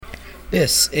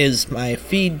This is my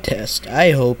feed test.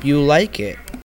 I hope you like it.